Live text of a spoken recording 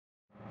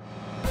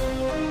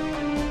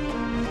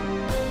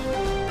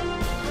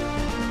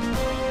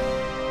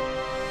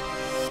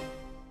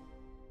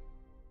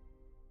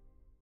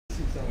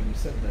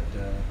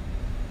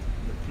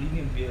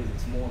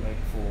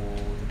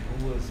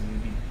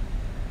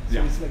So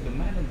it's like the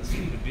man on the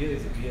street, the beer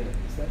is a beer.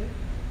 Is that it?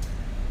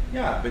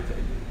 Yeah, but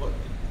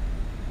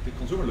the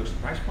consumer looks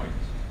at price points.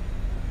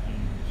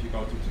 If you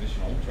go to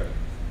traditional home trade,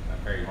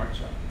 very much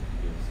so,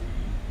 you'll see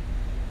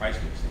price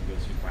listing, you'll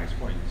see price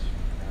points.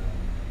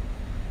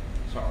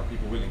 So are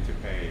people willing to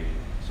pay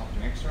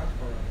something extra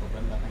for a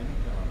brand like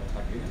Heineken or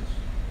like Guinness?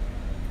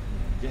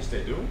 Yes,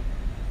 they do,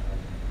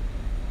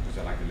 because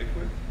they like the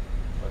liquid,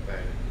 but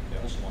they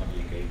also want to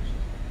be engaged.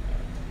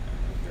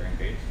 If they're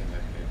engaged and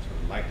they sort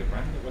of like the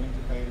brand, they're willing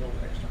to pay a little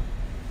bit extra.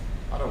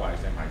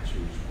 Otherwise, they might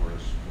choose for a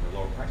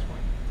lower price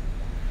point.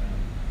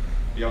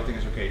 The other thing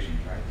is occasion,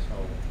 right? So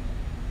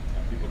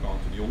people go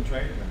into the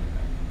on-trade and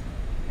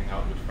hang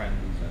out with friends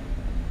and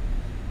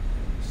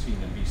seen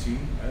and be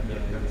seen.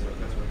 That's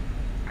what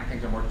I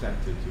think they're more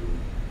tempted to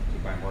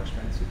buy more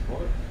expensive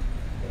product.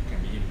 That can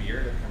be in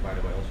beer, that can, by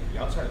the way, also be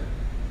outside of it.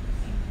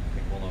 I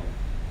think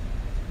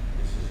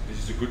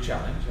this is a good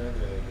challenge.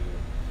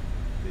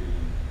 The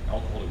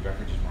alcoholic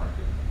beverages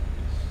market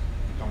is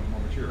becoming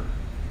more mature.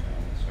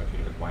 So if you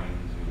look at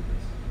wines, you look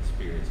at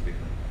spirits,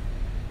 liquor,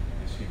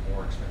 you see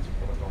more expensive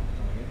product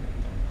coming in,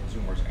 and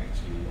consumers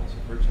actually also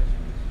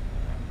purchasing this.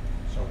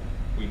 So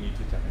we need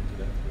to tap into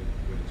that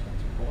with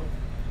expensive product.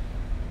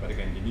 But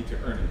again, you need to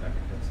earn it. I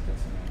think that's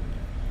the main thing.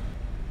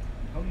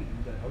 How do you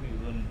do that? How do you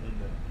earn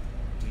that?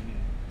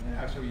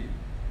 Yeah, so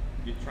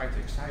you try to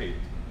excite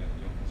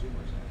young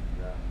consumers, and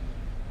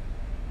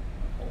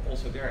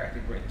also there I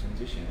think we're in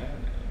transition.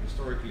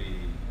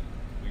 Historically,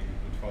 we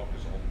would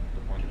focus on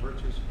the point of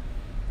purchase.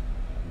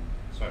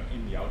 So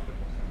in the outlet,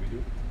 what can we do?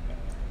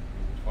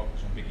 We would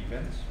focus on big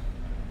events.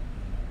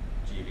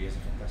 GAB has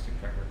a fantastic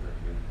track record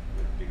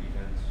with big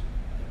events.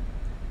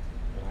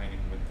 All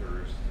Heineken with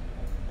Thirst,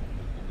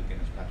 on the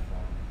Guinness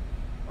platform,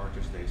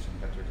 Arthur's Day, St.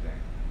 Patrick's Day,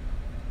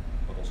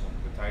 but also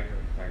with Tiger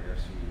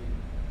FC,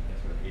 and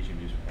sort of Asian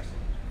music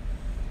festivals.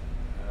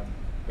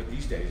 But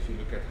these days,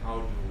 you look at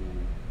how do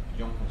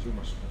young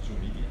consumers consume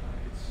media.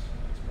 It's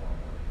more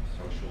and more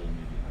social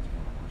media. It's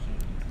more and more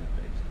internet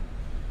based.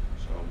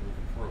 So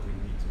moving forward, we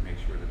need to make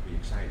sure that we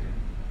excite them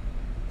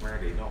where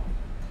they go.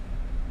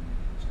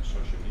 So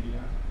social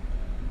media.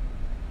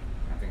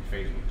 I think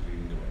Facebook is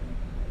leading the way.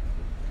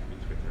 It can be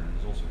Twitter, and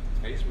there's also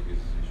Facebook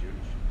is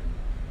huge.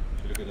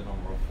 If you look at the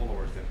number of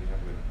followers that we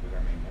have with our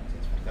main brands,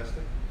 it's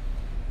fantastic.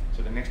 So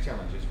the next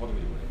challenge is, what do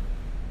we do with it?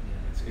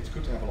 It's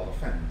good to have a lot of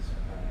fans,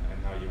 and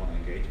now you want to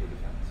engage with the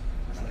fans.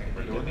 And I think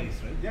we're doing it.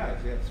 Right? Yeah,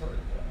 it's sort of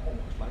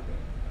almost like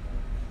that.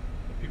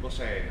 If people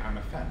say I'm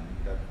a fan,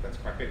 that's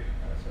quite big.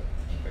 So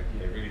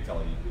they really tell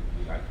you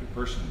they like you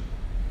personally,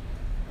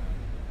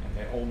 and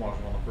they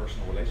almost want a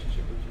personal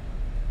relationship with you.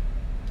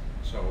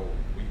 So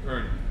we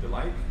earn the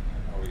like,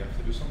 and now we have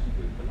to do something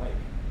with the like,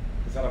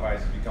 because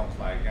otherwise it becomes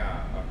like,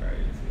 yeah, okay,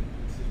 it's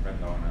this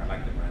brand owner, I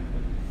like the brand,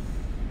 but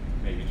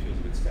maybe it feels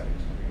a bit static.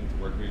 So we need to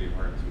work really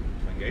hard to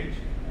engage.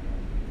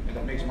 And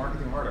that makes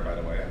marketing harder, by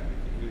the way.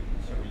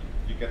 So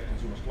you get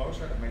consumers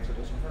closer, that makes it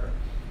also harder.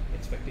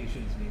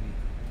 Expectations, maybe.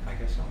 I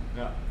guess so.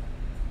 Yeah.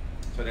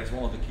 So that's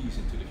one of the keys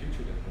into the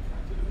future that we're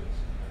trying to do this.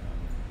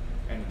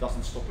 And it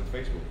doesn't stop with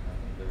Facebook. I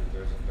think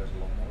there's a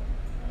lot more.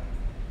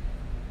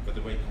 But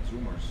the way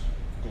consumers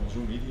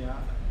consume media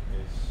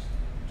is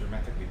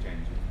dramatically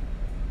changing.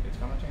 It's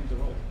going to change the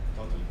world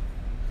totally.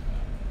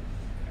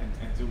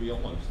 And to be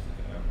honest,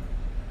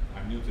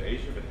 I'm new to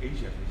Asia, but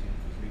Asia is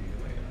leading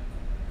the way.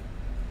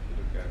 If you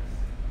look at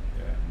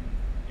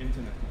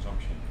internet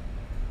consumption,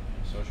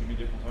 social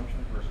media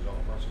consumption versus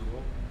other parts of the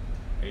world,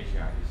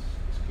 Asia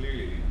is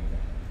clearly leading the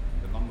way.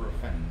 The number of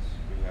fans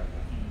we have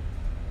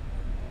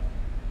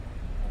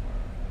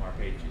on our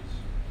pages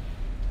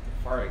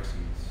far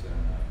exceeds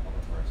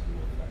other parts of the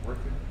world that I've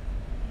worked in,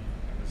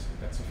 and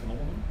that's a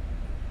phenomenon.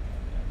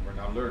 And we're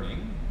now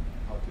learning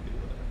how to deal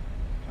with it.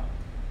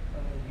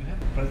 You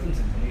have a presence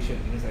in Malaysia,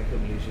 Guinness Anchor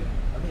Malaysia.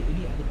 Are there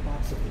any other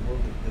parts of the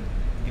world that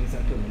Guinness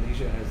Anchor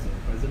Malaysia has a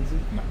presence in?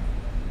 No.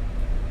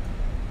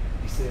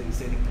 Is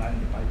there any plan in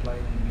the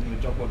pipeline? You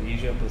talk about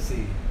Asia per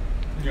se.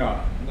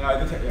 Yeah, no,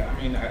 I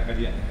mean, at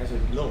the end, it has a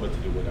little bit to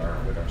do with our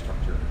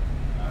structure.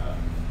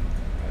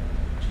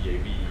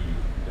 GAB,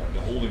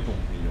 the holding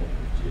company of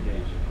GAB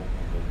is a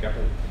company called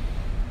Keppel.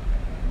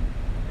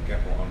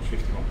 Keppel owns 51%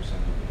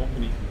 of the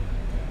company,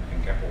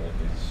 and Keppel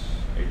is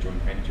a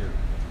joint venture,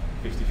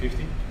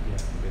 50-50,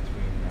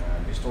 between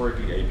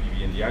historically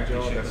APV and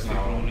Diageo. That's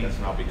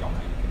now become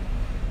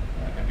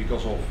Heineken, and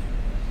because of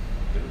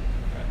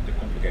the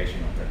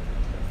complication of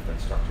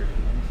that structure,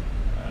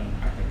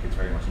 I think it's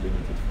very much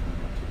limited to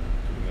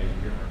the major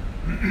beer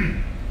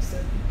market. Is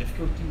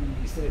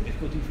there a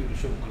difficulty for you to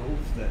show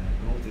growth in?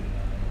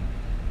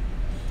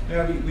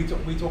 Yeah,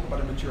 we talk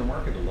about a mature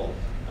market a lot,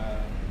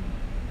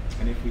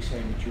 and if we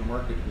say mature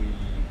market,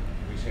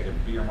 we say the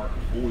beer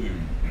market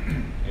volume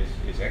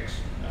is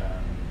X,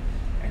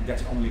 and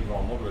that's only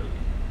grown moderately.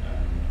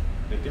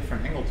 The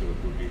different angle to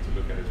it would be to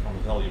look at it from a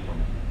value point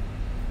of view.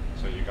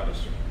 So you got a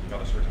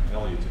certain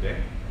value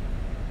today.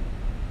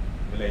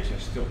 Malaysia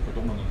is still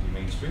predominantly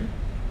mainstream,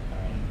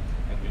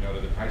 and we know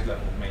that the price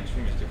level of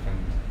mainstream is different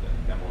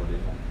than what it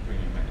is on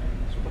premium and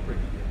super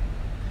premium.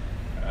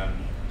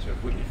 So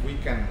if we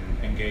can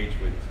engage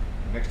with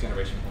next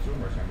generation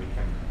consumers and we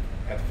can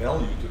add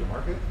value to the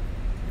market,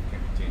 we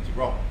can continue to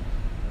grow.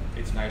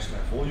 It's nice to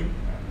have volume,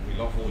 and we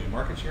love volume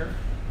market share,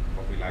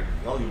 but we like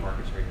value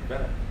market share even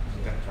better.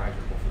 So that drives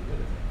your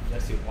profitability.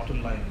 That's your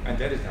bottom line. And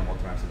that is then what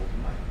drives the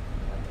bottom line.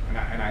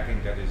 And I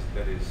think that is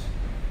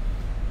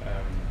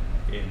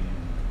in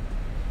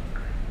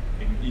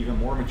even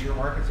more mature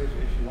markets, if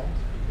you want,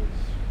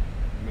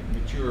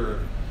 because mature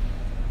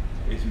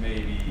is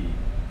maybe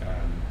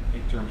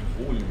in terms of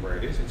volume where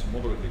it is, it's a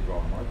moderately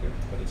growing market,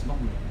 but it's not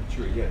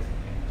mature yet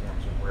in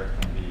terms of where it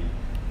can be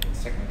in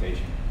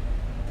segmentation.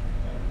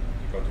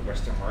 You go to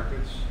Western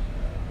markets,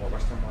 more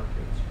Western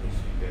markets, we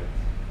see that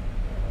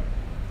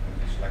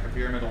it's like a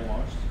pyramid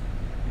almost.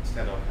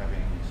 Instead of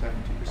having 70%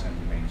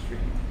 in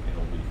mainstream,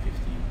 it'll be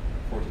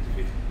 40 to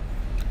 50.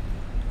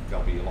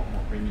 There'll be a lot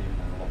more premium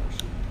and a lot more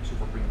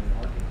super premium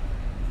market.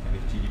 And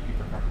if GDP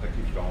per capita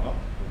keeps going up,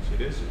 which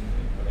it is in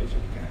Malaysia,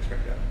 we can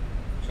expect that.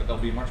 So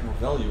there'll be much more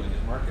value in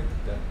this market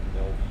than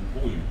there'll be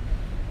volume.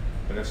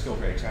 But that's still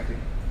very exciting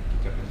to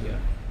tap into. Yeah.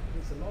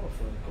 There's a lot of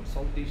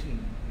consolidation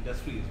in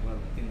industry as well.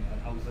 I think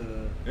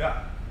Hauser,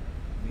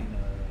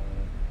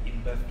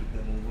 InBev took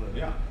them over.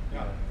 Yeah.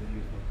 Then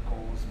you've got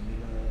Coors,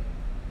 Miller,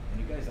 and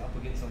you guys are up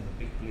against some of the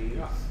big players.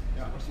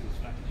 So what's your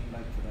strategy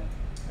like for that?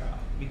 Yeah.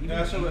 I mean, even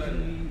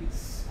regionally,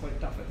 it's quite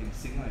tough. I think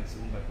Singa is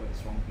owned by quite a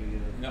strong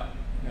player.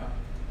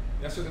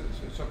 Yeah, so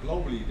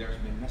globally there's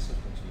been massive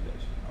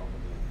consolidation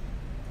over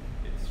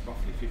it's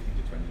roughly 15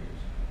 to 20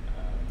 years.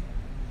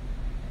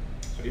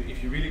 So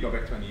if you really go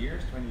back 20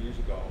 years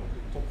ago,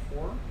 the top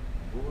 4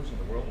 brewers in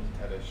the world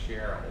had a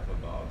share of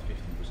about 15%.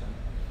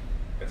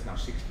 That's now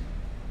 60.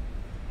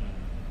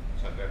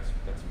 So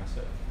that's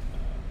massive.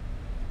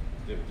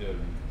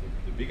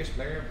 The biggest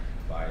player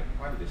by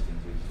quite a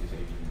distance is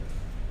AB InBev.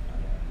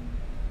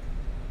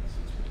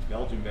 It's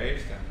Belgium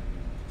based, and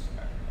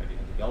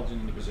the Belgian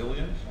and the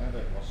Brazilians, that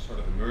was sort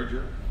of a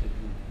merger.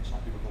 Some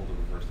people call it a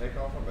reverse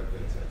takeover, but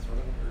it's sort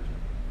of a merger.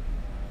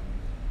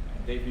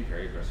 And they've been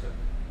very aggressive.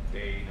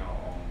 They now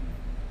own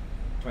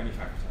 25%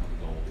 of the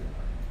global beer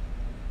market,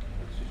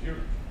 which is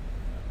huge.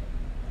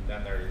 And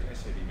then there is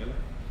SAB Miller.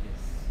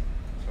 Yes.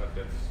 So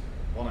that's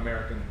one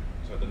American,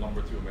 so the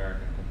number 2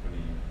 American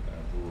company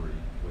brewery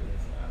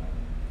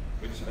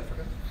with South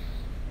Africans.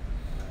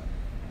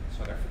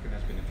 South African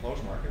has been a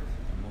closed market,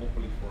 a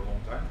monopoly for a long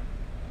time.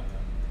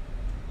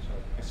 So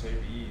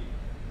SAB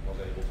was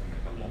able to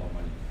make a lot of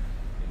money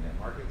in that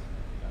market,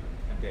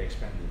 and they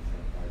expanded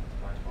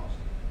quite fast.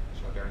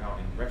 So they're now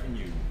in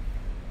revenue,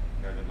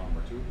 they're the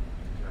number 2 in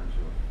terms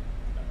of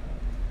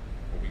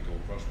what we call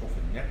gross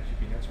profit net.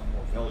 GP nets are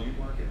more value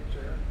market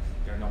share.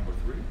 They're number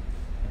 3,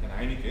 and then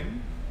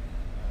Heineken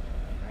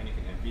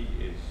NV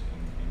is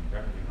in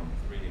revenue number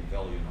 3, in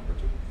value number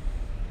 2.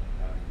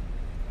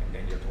 And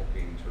then you're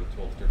talking sort of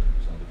 12-13%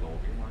 of the global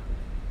beer market.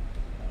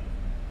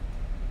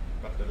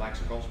 But the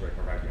likes of Carlsberg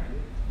are right behind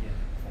it.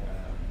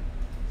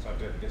 So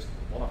this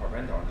one of our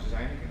brand owners is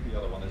Heineken, the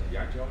other one is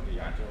Diageo.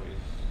 Diageo is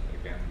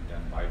again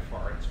then by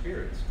far in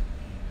spirits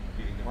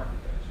leading the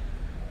marketplace.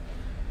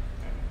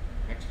 And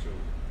next to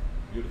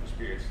beautiful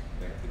spirits,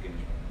 they have the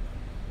Guinness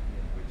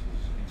brand, which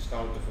is in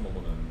stout the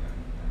phenomenon.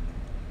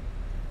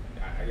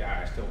 And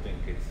I still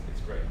think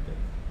it's great that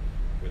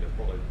with a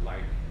product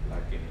like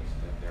Guinness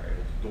that they're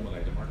able to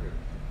dominate the market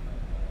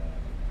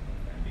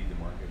and lead the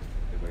market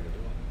the way they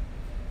do it.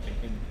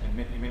 In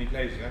many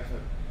places, so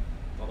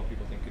a lot of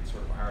people think it's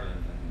sort of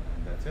Ireland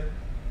and that's it,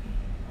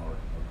 or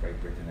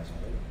Great Britain as a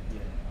whole.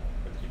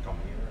 But you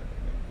come here,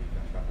 we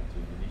can travel to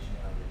Indonesia,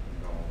 we can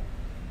go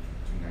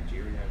to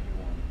Nigeria if you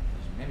want.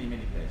 There's many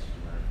places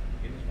where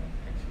Guinness is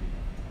actually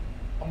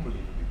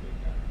unbelievably big.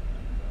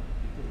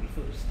 People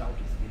refer to stout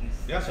as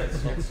Guinness. Yes, it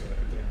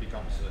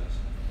becomes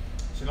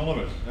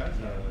synonymous. That's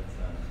very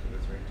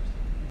interesting.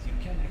 You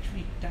can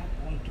actually tap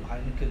onto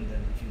Heineken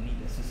then if you need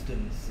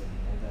assistance and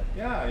all that.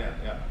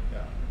 Yeah.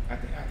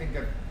 I think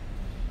that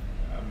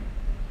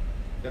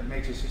that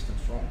makes a system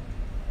strong.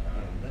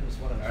 That was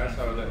what I was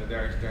so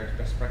there's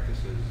best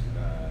practices,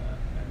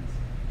 and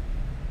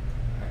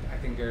I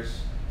think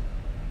there's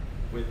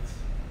with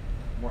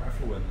more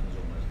affluent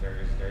consumers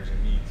there's a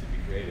need to be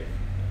creative.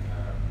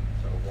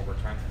 So what we're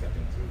trying to tap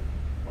into,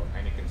 both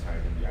Heineken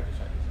side and the other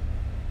side,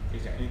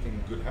 is there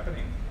anything good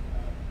happening?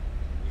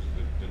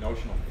 The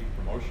notion of peak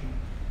promotion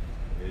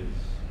is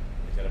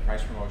that a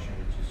price promotion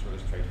which is sort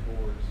of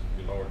straightforward,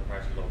 you lower the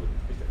price a little bit,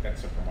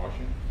 that's a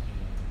promotion,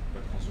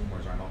 but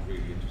consumers are not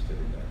really interested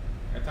in that.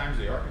 At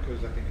times they are, because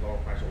I think lower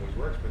price always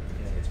works, but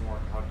it's more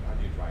how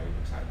do you drive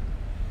excitement.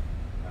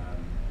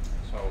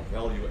 So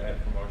value add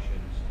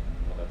promotions,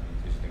 what that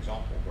means is an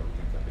example where we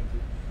can tap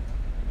into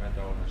brand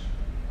owners,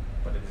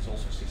 but it is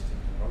also systems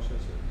and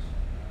processes.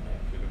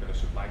 If you look at the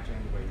supply chain,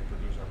 the way we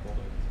produce our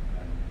product,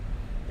 and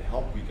the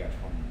help we get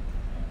from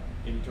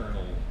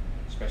internal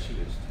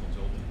specialists,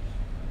 consultants,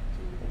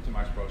 to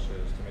optimize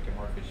process, to make it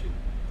more efficient,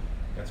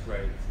 that's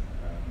great.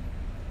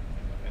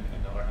 And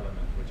another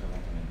element which I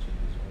want to mention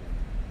is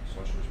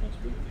social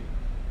responsibility.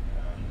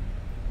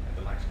 And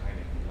the likes of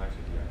Heineken, the likes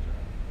of Diageo,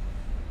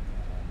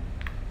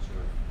 sort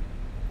of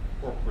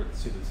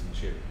it's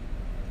citizenship.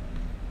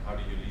 How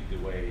do you lead the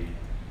way?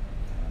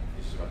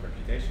 This is about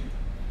reputation,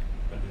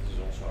 but this is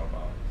also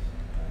about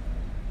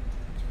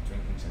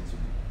drinking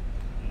sensibly.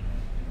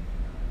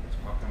 So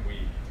how can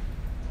we,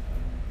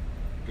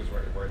 because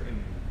we're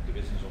in the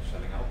business of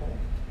selling alcohol,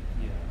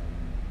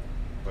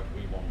 but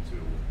we want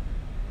to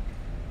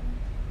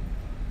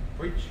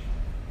preach,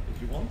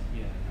 if you want,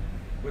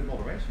 with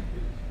moderation,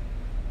 please.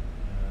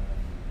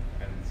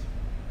 And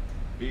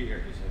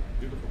beer is a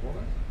beautiful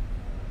product.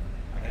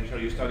 I can show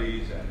you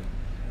studies and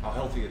how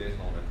healthy it is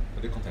and all that,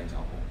 but it contains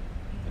alcohol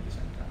at the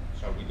same time.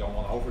 So we don't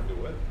want to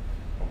overdo it,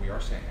 but we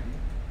are saying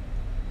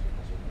to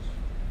consumers,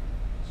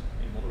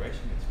 in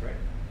moderation, it's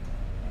great.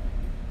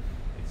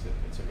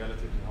 It's a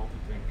relatively healthy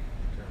drink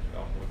in terms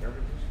of alcoholic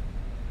beverages.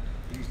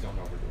 Please don't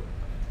overdo it.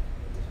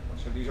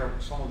 So these are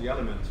some of the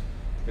elements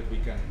that we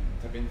can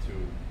tap into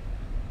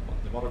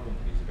the mother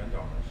companies, the brand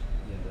owners,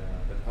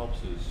 that helps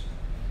us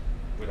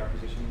with our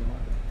position in the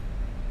market.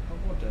 How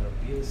about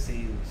beer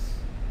sales?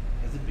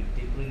 Has it been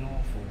tapering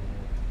off or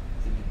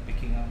has it been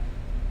picking up?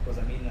 Because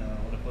I mean,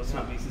 on a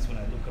personal basis, when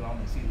I look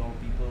around, I see a lot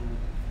of people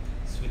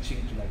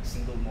switching to like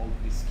single malt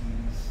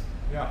whiskeys.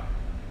 Yeah.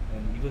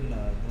 And even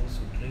those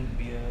who drink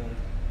beer,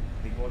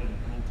 they go out in a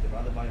group, they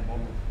rather buy a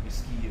bottle of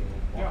whiskey or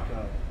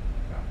vodka,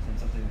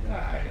 something like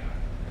that.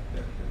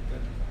 That's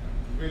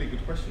a really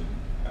good question.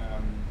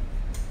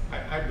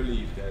 I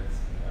believe that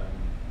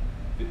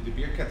the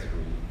beer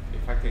category,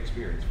 if I take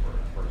spirits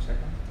for a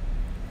second,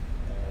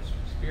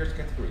 spirits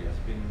category has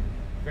been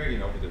very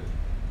innovative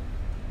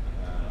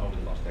over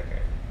the last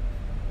decade.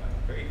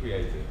 Very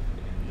creative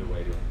in the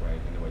way they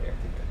operate and the way they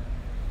activate.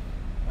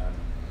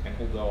 And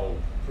although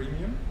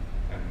premium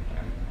and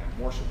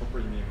more super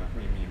premium and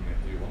premium,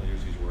 if you want to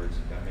use these words,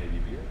 that may be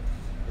beer,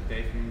 but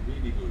they've been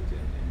really good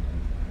in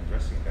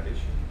addressing that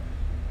issue,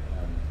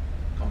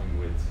 coming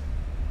with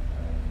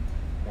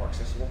more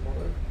accessible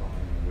product,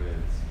 coming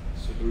with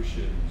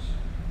solutions,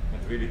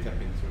 and really tap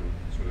into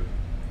sort of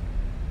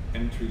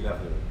entry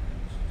level.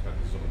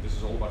 So this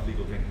is all about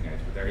legal drinking age,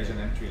 but there is an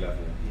entry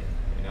level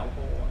in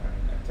alcohol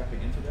and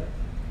tapping into that,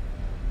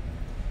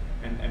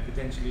 and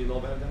potentially a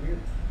little better than beer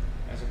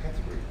as a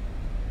category.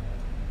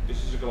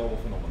 This is a global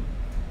phenomenon.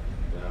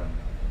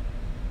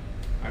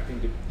 I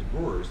think the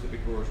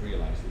big brewers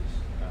realize this.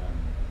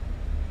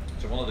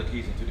 So one of the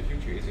keys into the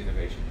future is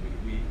innovation.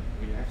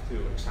 We have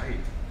to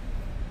excite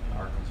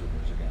our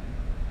consumers again,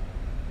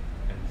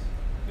 and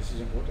this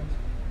is important.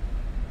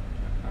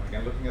 And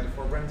again, looking at the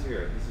 4 brands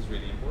here, this is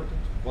really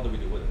important. What do we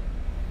do with it?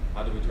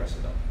 How do we dress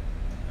it up?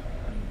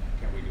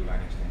 Can we do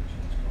line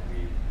extensions? Can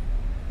we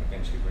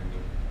potentially bring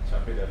a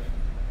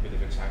bit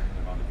of excitement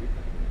around the beer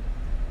category?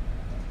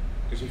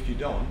 Because if you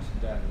don't,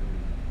 then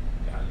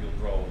you'll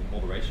grow in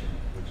moderation,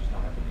 which is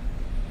not happening,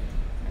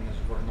 and that's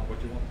of course not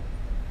what you want.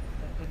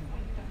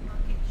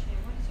 Market share.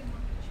 What is your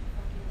market share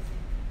for Guinness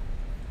Anchor?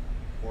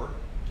 For?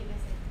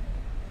 Guinness Anchor.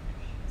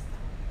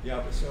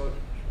 Yeah, but so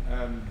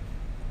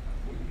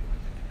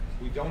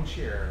we don't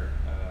share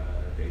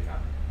data,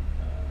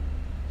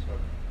 so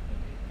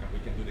and we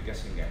can do the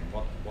guessing game.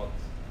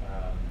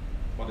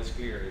 What is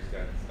clear is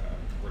that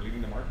we're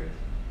leading the market.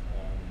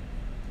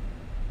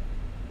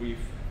 I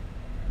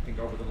think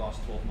over the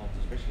last 12 months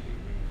especially,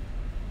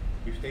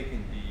 we've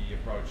taken the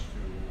approach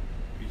to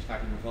be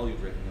slightly more value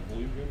driven than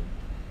volume driven.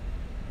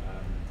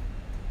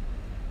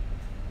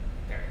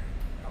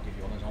 I'll give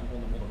you one example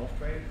on the modern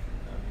off-trade.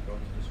 We go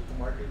into the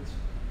supermarkets,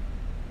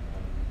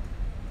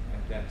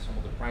 and then some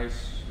of the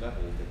price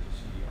levels that you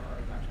see are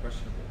at times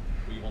questionable.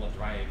 We want to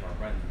drive our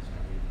brands,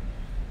 and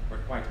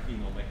we're quite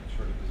keen on making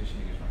sure the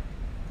positioning is right.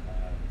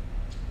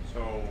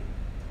 So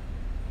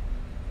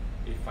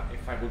if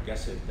I would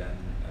guess it, then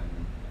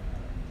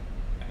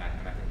and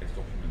I think that's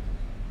documented.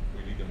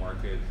 We lead the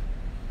market.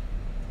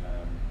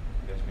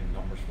 There's been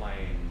numbers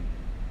flying.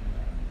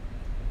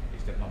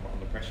 Is that number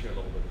under pressure a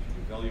little bit if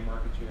you do value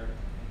market share?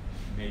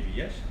 Maybe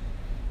yes.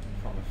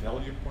 From a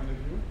value point of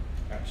view,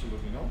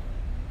 absolutely no.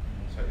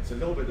 So it's a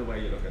little bit the way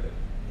you look at it.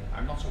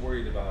 I'm not so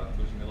worried about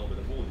losing a little bit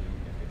of volume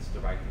if it's the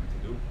right thing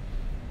to do.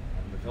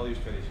 And the value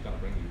strategy is going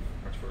to bring you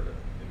much further,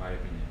 in my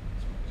opinion.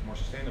 It's more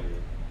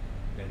sustainable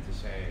than to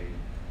say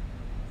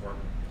we're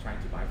trying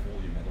to buy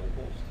volume at all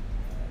costs.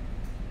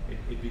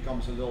 It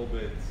becomes a little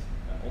bit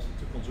also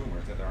to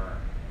consumers that are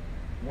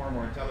more and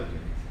more intelligent.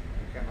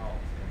 You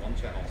cannot in one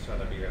channel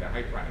sell a beer at a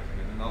high price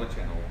and in another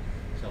channel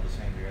sell the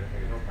same beer at a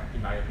very low price.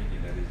 In my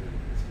opinion, that is a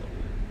little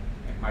bit,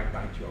 it might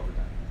bite you over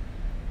time.